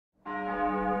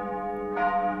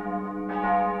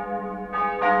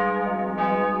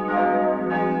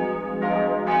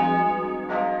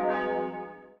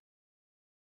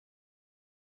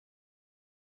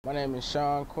My name is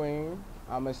Sean Queen.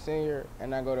 I'm a senior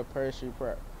and I go to Perry Street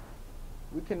Prep.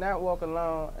 We cannot walk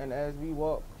alone, and as we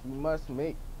walk, we must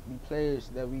make the pledge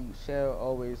that we shall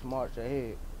always march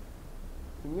ahead.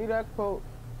 To me, that quote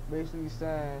basically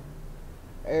saying,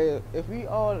 if we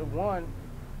all one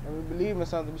and we believe in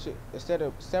something, we should, instead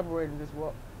of separating, just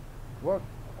work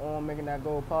on making that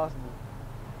goal possible.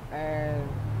 And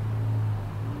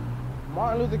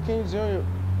Martin Luther King Jr.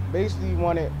 basically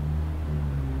wanted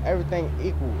everything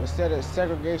equal. Instead of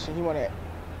segregation, he wanted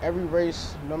every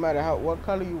race, no matter what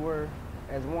color you were,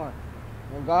 as one.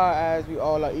 In God's eyes, we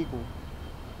all are equal.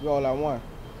 We all are one.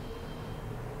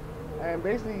 And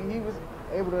basically, he was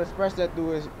able to express that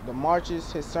through the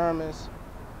marches, his sermons,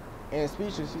 and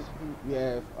speeches. We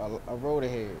have a road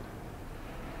ahead.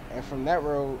 And from that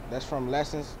road, that's from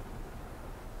lessons,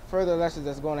 further lessons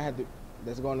that's going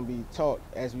to be taught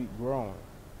as we grow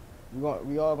on.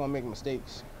 We all gonna make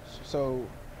mistakes. So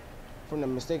from the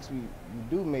mistakes we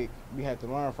do make, we have to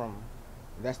learn from them.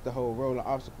 That's the whole road of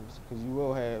obstacles, because you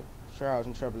will have trials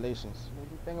and tribulations.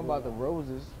 If you think about the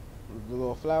roses, the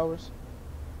little flowers,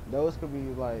 those could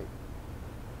be like,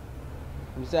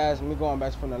 besides me going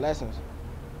back from the lessons,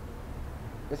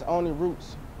 it's only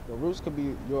roots. The roots could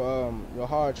be your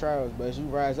hard trials, but as you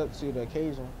rise up to the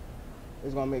occasion,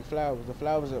 it's gonna make flowers. The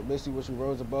flowers are basically what you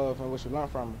rose above and what you learn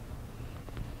from.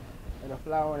 And a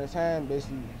flower in his hand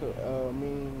basically could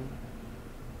mean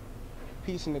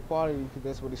peace and equality, because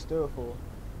that's what he stood for.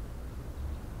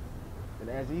 And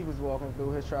as he was walking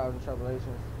through his trials and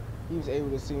tribulations, he was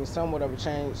able to see somewhat of a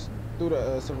change through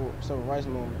the civil rights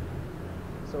movement.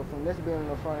 So from this being in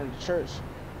the front of the church,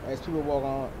 as people walk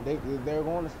on, they're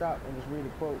going to stop and just read the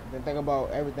quote, then think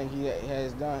about everything he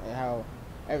has done and how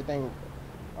everything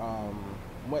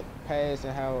went past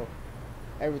and how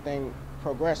everything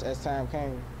progressed as time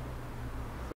came.